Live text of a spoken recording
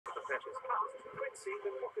researchers cast Quincy the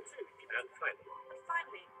Cockatoo. And finally. And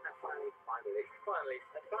finally. And finally. Finally. Finally.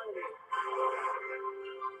 And finally.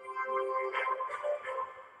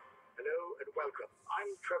 Hello and welcome.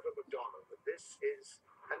 I'm Trevor McDonald, and this is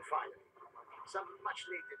And Finally. Some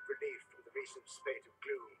much-needed relief from the recent spate of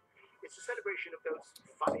gloom. It's a celebration of those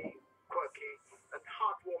funny, quirky, and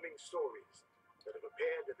heartwarming stories that have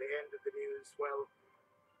appeared at the end of the news, well,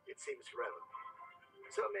 it seems forever.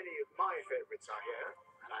 So many of my favorites are here,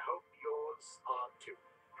 and I hope yours are too.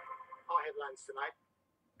 Our headlines tonight: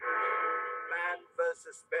 Man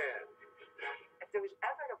versus Bear. If there was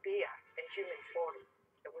ever a bear in human form,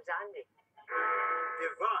 it was Andy.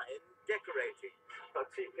 Divine decorating.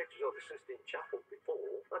 I'd seen pictures of the Sistine Chapel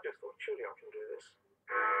before. I just thought, surely I can do this.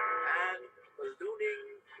 And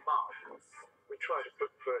ballooning marbles. We try to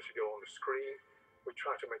put vertigo on the screen. We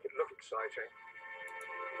try to make it look exciting.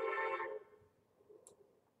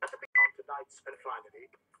 At the beginning of tonight's And Finally,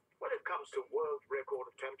 when it comes to world record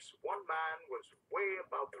attempts, one man was way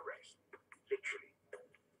above the rest. Literally.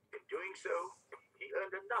 In doing so, he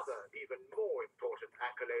earned another, even more important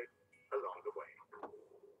accolade along the way.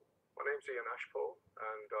 My name's Ian Ashpole,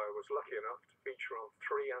 and I was lucky enough to feature on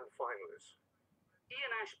 3 And Finalists.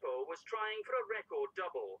 Ian Ashpole was trying for a record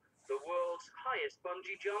double, the world's highest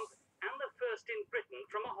bungee jump and the first in Britain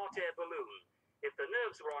from a hot air balloon. If the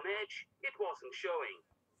nerves were on edge, it wasn't showing.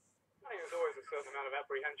 I think there's always a certain amount of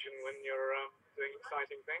apprehension when you're doing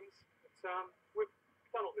exciting things. But, we've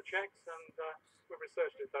done all the checks and we've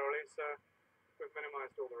researched it thoroughly, so we've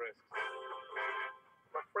minimised all the risks.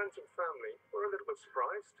 My friends and family were a little bit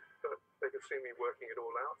surprised, but they could see me working it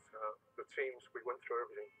all out. The teams, we went through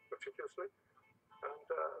everything meticulously, and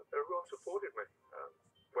everyone supported me,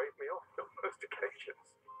 waved me off on most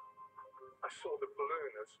occasions. I saw the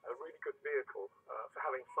balloon as a really good vehicle for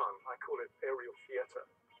having fun. I call it aerial theatre.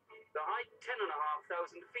 The height 10,500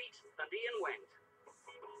 feet, and Ian went.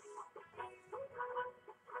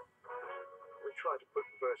 We tried to put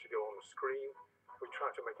vertigo on the screen. We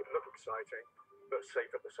tried to make it look exciting, but safe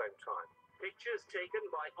at the same time. Pictures taken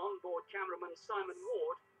by onboard cameraman Simon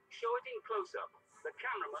Ward show it in close-up. The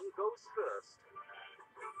cameraman goes first.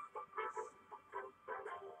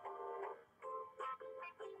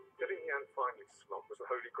 Getting the And Finally slot was the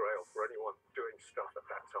holy grail for anyone doing stuff at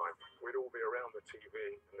that time. We'd all be around the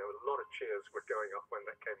TV, and there were a lot of cheers were going up when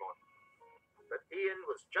that came on. But Ian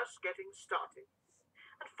was just getting started.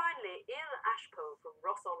 And finally, Ian Ashpole from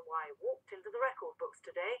Ross-on-Wye walked into the record books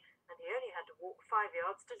today, and he only had to walk 5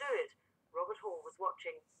 yards to do it. Robert Hall was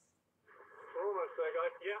watching. We're almost there,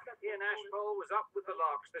 guys. Yeah. Ian Ashpole was up with the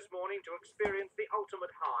larks this morning to experience the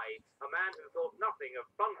ultimate high. A man who thought nothing of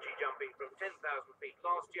bungee jumping from 10,000 feet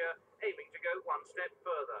last year, aiming to go one step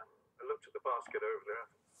further. I looked at the basket over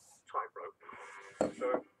there, tightrope.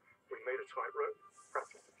 So we made a tightrope,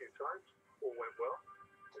 practiced a few times, all went well.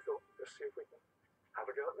 We thought, let's see if we can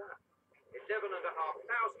have a go at that. 11,500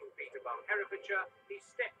 feet above Herefordshire, he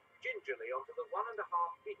stepped gingerly onto the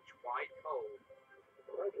 1.5-inch wide pole.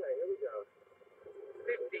 Okay, here we go.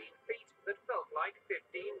 15 feet that felt like 15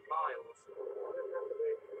 miles. This has to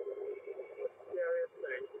be the scariest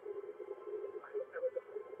thing I've ever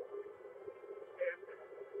done. And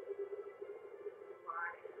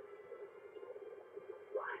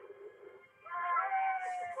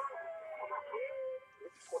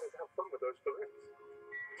we just wanted to have fun with those balloons.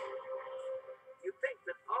 You'd think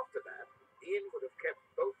that after that, Ian would have kept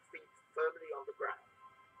both feet firmly on the ground.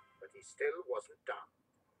 But he still wasn't done.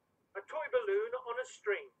 A toy balloon on a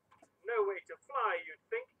string. No way to fly, you'd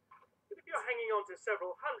think. But if you're hanging on to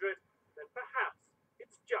several hundred, then perhaps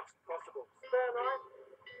it's just possible. Spare line.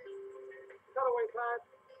 Cutaway clad.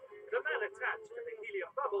 The man attached to the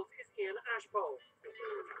helium bubbles is Ian Ashpole.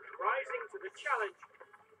 Rising to the challenge.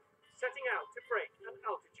 Setting out to break an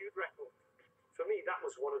altitude record. For me, that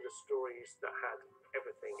was one of the stories that had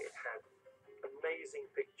everything. It had amazing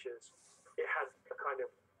pictures. It had a kind of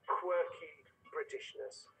quirky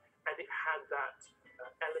Britishness. And it had that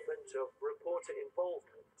element of reporter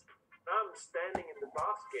involvement. I'm standing in the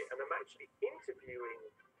basket and I'm actually interviewing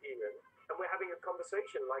Ian, and we're having a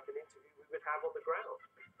conversation like an interview we would have on the ground.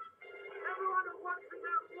 Everyone who wants to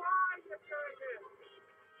know why you're doing this.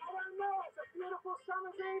 I don't know, it's a beautiful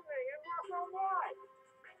summer's evening in Ross-on-Wye.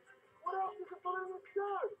 What else does a balloonist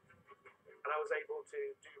do? And I was able to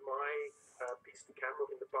do my piece to camera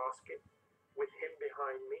in the basket with him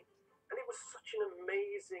behind me. And it was such an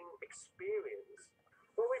amazing experience.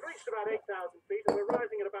 Well, we've reached about 8,000 feet and we're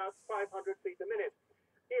rising at about 500 feet a minute.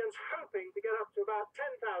 Ian's hoping to get up to about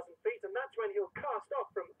 10,000 feet, and that's when he'll cast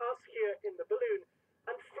off from us here in the balloon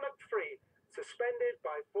and float free, suspended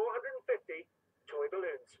by 450 toy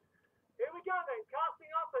balloons. Here we go then,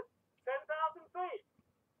 casting off at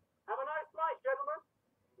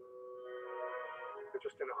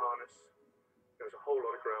harness. There's a whole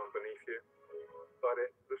lot of ground beneath you, but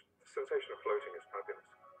the sensation of floating is fabulous.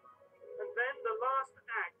 And then the last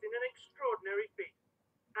act in an extraordinary feat,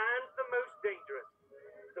 and the most dangerous.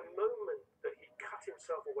 The moment that he cut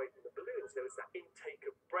himself away from the balloons, there was that intake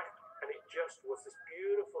of breath, and it just was this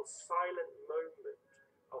beautiful silent moment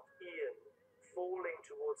of Ian falling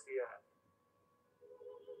towards the earth.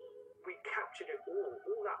 We captured it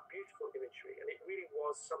all that beautiful imagery, and it really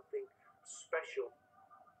was something special.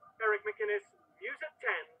 Eric McInnes, News at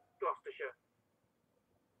 10, Gloucestershire.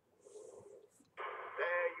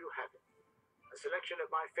 There you have it. A selection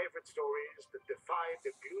of my favorite stories that defied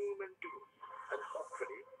the gloom and doom, and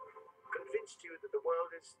hopefully convinced you that the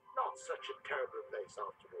world is not such a terrible place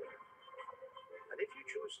after all. And if you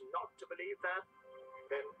choose not to believe that,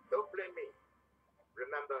 then don't blame me.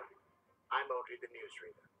 Remember, I'm only the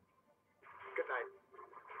newsreader. Good night.